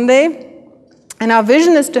companies on there. And our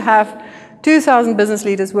vision is to have 2,000 business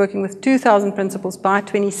leaders working with 2,000 principals by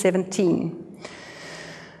 2017.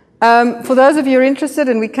 For those of you who are interested,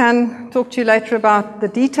 and we can talk to you later about the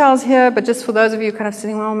details here, but just for those of you kind of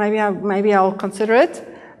saying, well, maybe I'll consider it.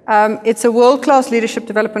 It's a world-class leadership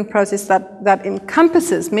development process that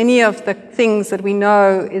encompasses many of the things that we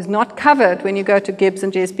know is not covered when you go to GIBS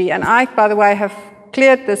and GSB. And I, by the way, have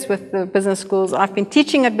cleared this with the business schools. I've been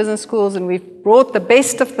teaching at business schools, and we've brought the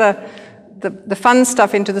best of the fun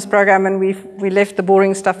stuff into this program, and we left the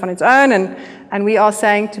boring stuff on its own, and we are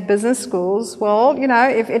saying to business schools, well, you know,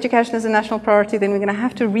 if education is a national priority, then we're going to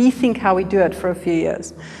have to rethink how we do it for a few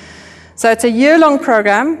years. So it's a year-long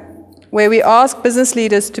program where we ask business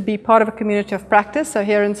leaders to be part of a community of practice. So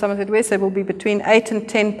here in Somerset West, there will be between 8 and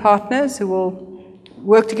 10 partners who will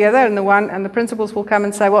work together, and the principals will come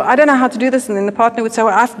and say, well, I don't know how to do this, and then the partner would say,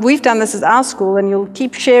 well, we've done this at our school, and you'll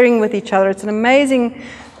keep sharing with each other. It's an amazing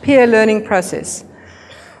peer learning process.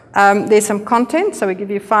 There's some content, so we give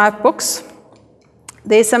you 5 books.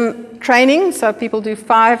 There's some training, so people do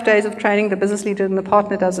 5 days of training. The business leader and the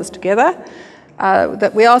partner does this together.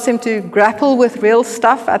 That we ask them to grapple with real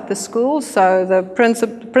stuff at the school. So the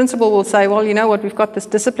principal will say, well, you know what, we've got this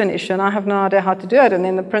discipline issue, and I have no idea how to do it. And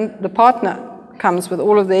then the partner comes with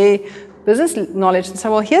all of their business knowledge and say,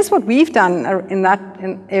 well, here's what we've done in that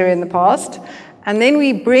area in the past. And then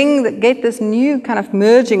we get this new kind of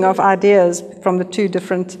merging of ideas from the 2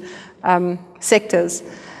 different sectors.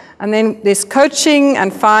 And then there's coaching,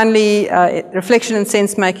 and finally reflection and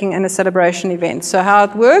sense making, and a celebration event. So how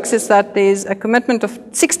it works is that there's a commitment of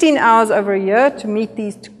 16 hours over a year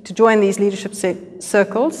to join these leadership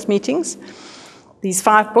circles, meetings. These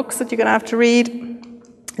 5 books that you're going to have to read.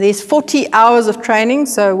 There's 40 hours of training,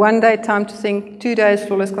 so 1 day time to think, 2 days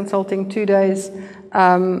flawless consulting, 2 days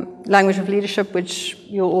language of leadership, which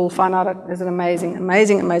you'll all find out is an amazing,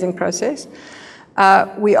 amazing, amazing process.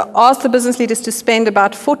 We ask the business leaders to spend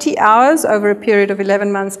about 40 hours over a period of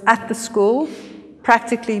 11 months at the school,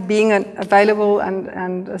 practically being available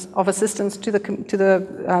and of assistance to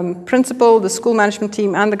the principal, the school management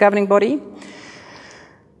team, and the governing body.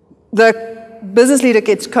 The business leader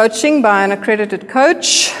gets coaching by an accredited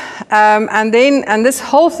coach, and this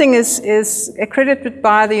whole thing is accredited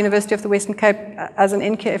by the University of the Western Cape as an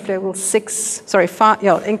NKF level 6,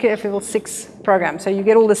 NKF level 6 program. So you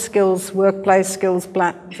get all the skills, workplace skills,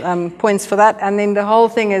 points for that, and then the whole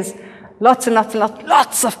thing is lots and lots and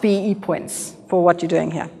lots of BE points for what you're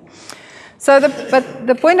doing here. So, but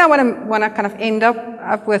the point I want to kind of end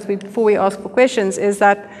up with before we ask for questions is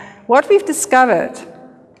that what we've discovered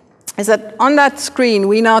is that on that screen,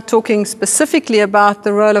 we're now talking specifically about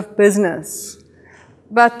the role of business.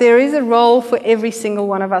 But there is a role for every single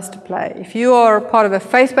one of us to play. If you are part of a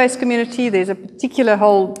faith-based community, there's a particular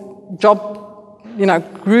whole job,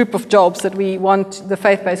 group of jobs that we want the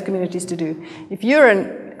faith-based communities to do. If you're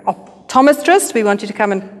an optometrist, we want you to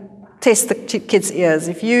come and test the kids' ears.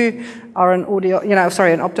 If you are an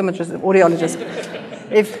optometrist, audiologist,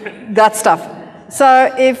 if that stuff.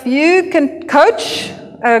 So if you can coach,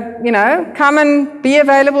 come and be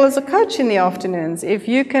available as a coach in the afternoons. If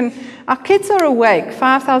you can, our kids are awake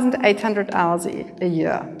 5,800 hours a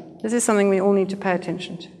year. This is something we all need to pay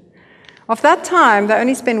attention to. Of that time, they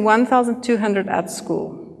only spend 1,200 at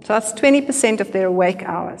school. So that's 20% of their awake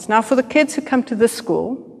hours. Now, for the kids who come to this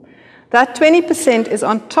school, that 20% is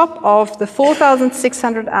on top of the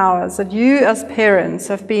 4,600 hours that you as parents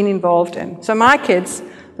have been involved in. So my kids,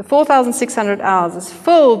 the 4,600 hours is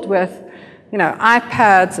filled with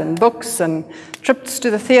iPads and books and trips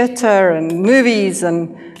to the theater and movies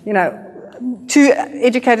and, 2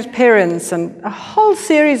 educated parents and a whole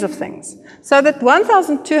series of things. So that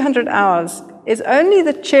 1,200 hours is only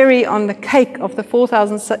the cherry on the cake of the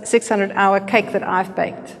 4,600 hour cake that I've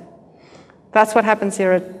baked. That's what happens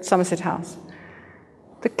here at Somerset House.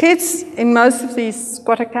 The kids in most of these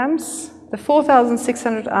squatter camps, the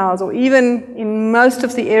 4,600 hours, or even in most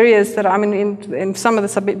of the areas that I'm in some of the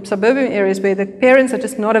suburban areas where the parents are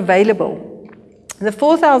just not available, the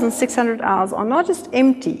 4,600 hours are not just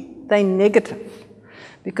empty, they're negative.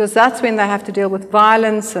 Because that's when they have to deal with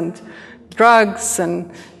violence and drugs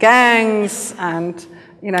and gangs and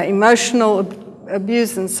emotional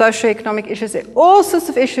abuse and socioeconomic issues, all sorts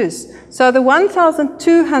of issues. So the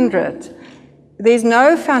 1,200, there's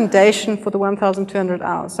no foundation for the 1,200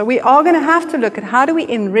 hours. So we are going to have to look at how do we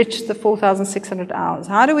enrich the 4,600 hours?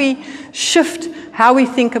 How do we shift how we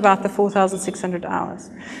think about the 4,600 hours?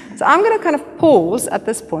 So I'm going to kind of pause at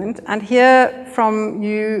this point and hear from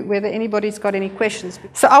you whether anybody's got any questions.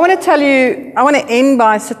 So I want to end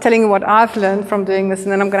by telling you what I've learned from doing this,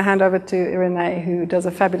 and then I'm going to hand over to Renee, who does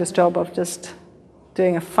a fabulous job of just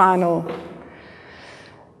doing a final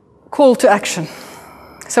call to action.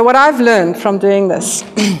 So what I've learned from doing this,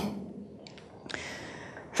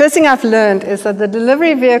 first thing I've learned is that the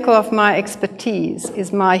delivery vehicle of my expertise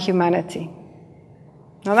is my humanity.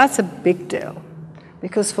 Now that's a big deal,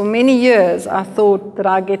 because for many years I thought that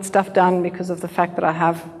I get stuff done because of the fact that I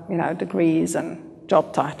have, degrees and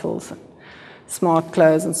job titles and smart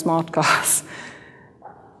clothes and smart cars.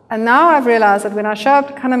 And now I've realized that when I show up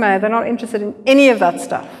to Kaname, they're not interested in any of that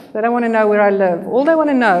stuff. They don't want to know where I live. All they want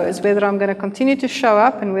to know is whether I'm going to continue to show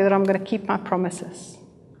up and whether I'm going to keep my promises.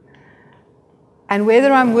 And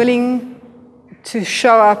whether I'm willing to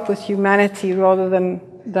show up with humanity rather than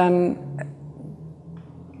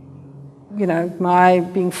my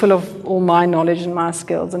being full of all my knowledge and my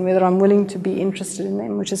skills, and whether I'm willing to be interested in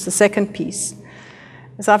them, which is the second piece.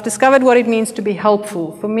 So I've discovered what it means to be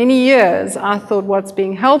helpful. For many years, I thought what's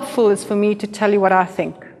being helpful is for me to tell you what I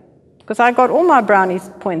think, because I got all my brownie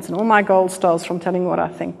points and all my gold stars from telling what I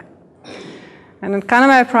think. And in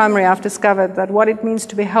Kaname Primary, I've discovered that what it means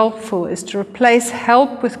to be helpful is to replace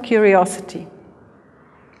help with curiosity.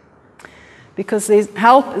 Because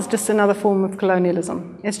help is just another form of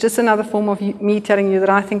colonialism. It's just another form of me telling you that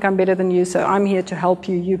I think I'm better than you, so I'm here to help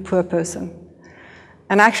you, you poor person.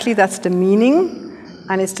 And actually that's demeaning,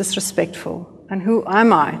 and it's disrespectful. And who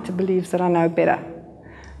am I to believe that I know better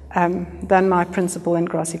than my principal in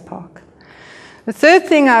Grassy Park? The third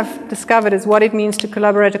thing I've discovered is what it means to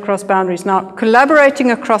collaborate across boundaries. Now,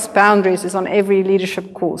 collaborating across boundaries is on every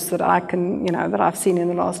leadership course that that I've seen in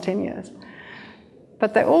the last 10 years.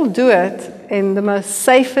 But they all do it in the most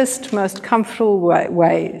safest, most comfortable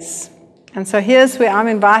ways. And so here's where I'm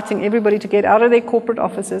inviting everybody to get out of their corporate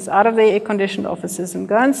offices, out of their air-conditioned offices, and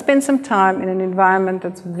go and spend some time in an environment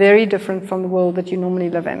that's very different from the world that you normally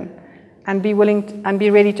live in, and be willing and be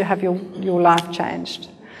ready to have your life changed.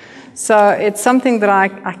 So it's something that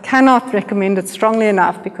I cannot recommend it strongly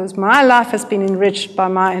enough, because my life has been enriched by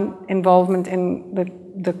my involvement in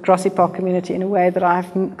the Grassy Park community in a way that I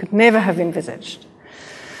could never have envisaged.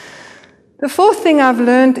 The fourth thing I've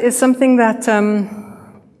learned is something that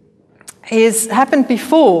has happened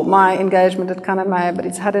before my engagement at Kaname, but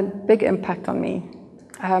it's had a big impact on me.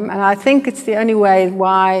 And I think it's the only way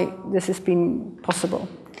why this has been possible.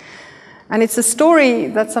 And it's a story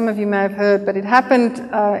that some of you may have heard, but it happened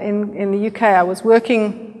in the UK. I was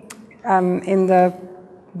working in the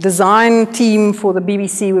design team for the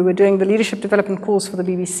BBC. We were doing the leadership development course for the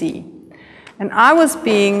BBC. And I was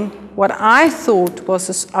being what I thought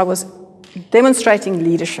was, I was demonstrating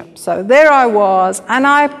leadership. So there I was, and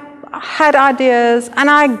I had ideas, and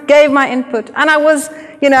I gave my input, and I was,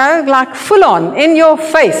 like full on, in your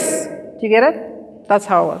face. Do you get it? That's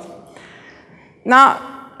how I was. Now,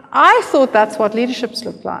 I thought that's what leaderships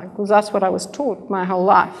looked like, because that's what I was taught my whole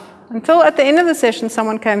life. Until at the end of the session,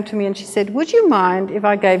 someone came to me and she said, "Would you mind if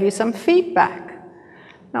I gave you some feedback?"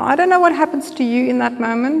 Now, I don't know what happens to you in that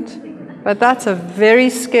moment, but that's a very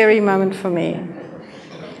scary moment for me.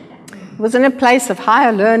 It was in a place of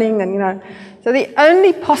higher learning, and so the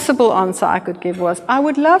only possible answer I could give was, "I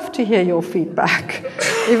would love to hear your feedback,"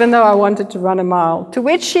 even though I wanted to run a mile. To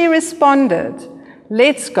which she responded,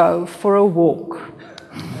 "Let's go for a walk."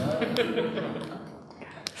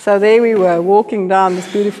 So there we were, walking down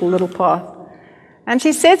this beautiful little path. And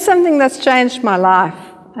she said something that's changed my life.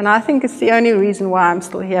 And I think it's the only reason why I'm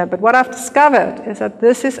still here. But what I've discovered is that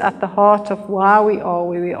this is at the heart of why we are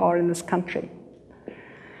where we are in this country.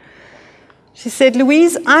 She said,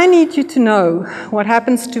 "Louise, I need you to know what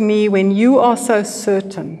happens to me when you are so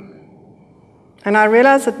certain." And I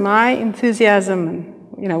realized that my enthusiasm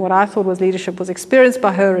and what I thought was leadership was experienced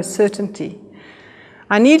by her as certainty.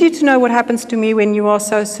 "I need you to know what happens to me when you are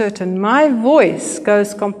so certain. My voice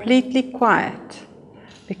goes completely quiet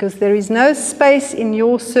because there is no space in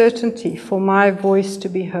your certainty for my voice to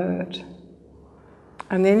be heard."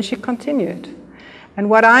 And then she continued, "And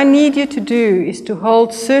what I need you to do is to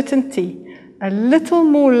hold certainty a little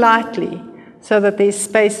more lightly so that there's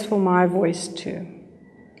space for my voice too."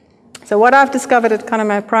 So what I've discovered at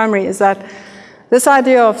Kaname Primary is that this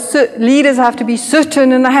idea of leaders have to be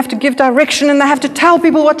certain, and they have to give direction, and they have to tell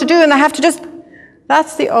people what to do, and they have to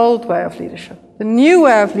that's the old way of leadership. The new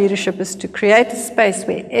way of leadership is to create a space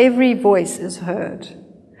where every voice is heard.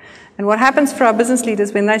 And what happens for our business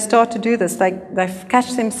leaders when they start to do this, they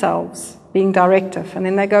catch themselves being directive, and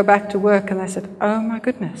then they go back to work and they said, "Oh my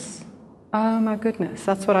goodness, Oh my goodness,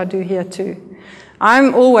 that's what I do here too.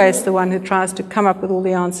 I'm always the one who tries to come up with all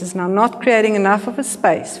the answers, and I'm not creating enough of a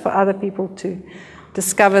space for other people to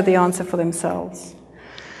discover the answer for themselves.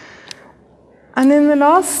 And then the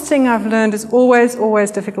last thing I've learned is always,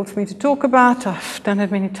 always difficult for me to talk about. I've done it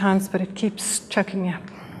many times, but it keeps choking me up.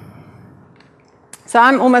 So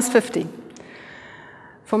I'm almost 50.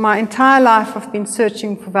 For my entire life, I've been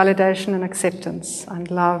searching for validation and acceptance and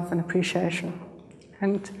love and appreciation.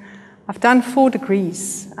 And I've done 4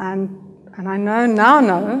 degrees, and I now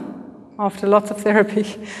know, after lots of therapy,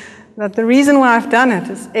 that the reason why I've done it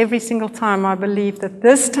is every single time I believe that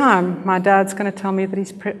this time my dad's going to tell me that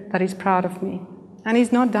he's proud of me. And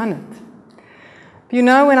he's not done it. You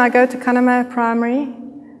know, when I go to Kanamea Primary,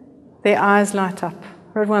 their eyes light up.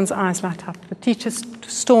 Everyone's eyes light up. The teachers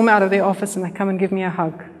storm out of their office and they come and give me a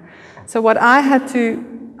hug. So what I had to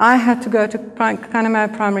go to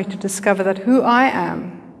Kanamea Primary to discover that who I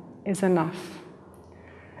am is enough.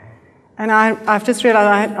 And I've just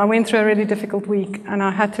realized I went through a really difficult week, and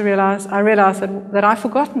I realized that I've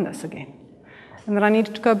forgotten this again, and that I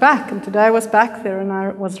needed to go back. And today I was back there, and I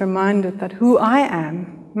was reminded that who I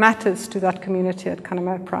am matters to that community at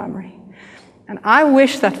Kanamea Primary. And I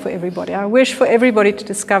wish that for everybody. I wish for everybody to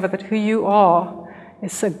discover that who you are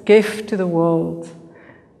is a gift to the world.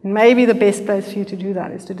 And maybe the best place for you to do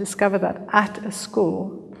that is to discover that at a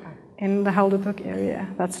school in the Helderberg area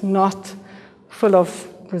that's not full of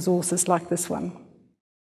resources like this one.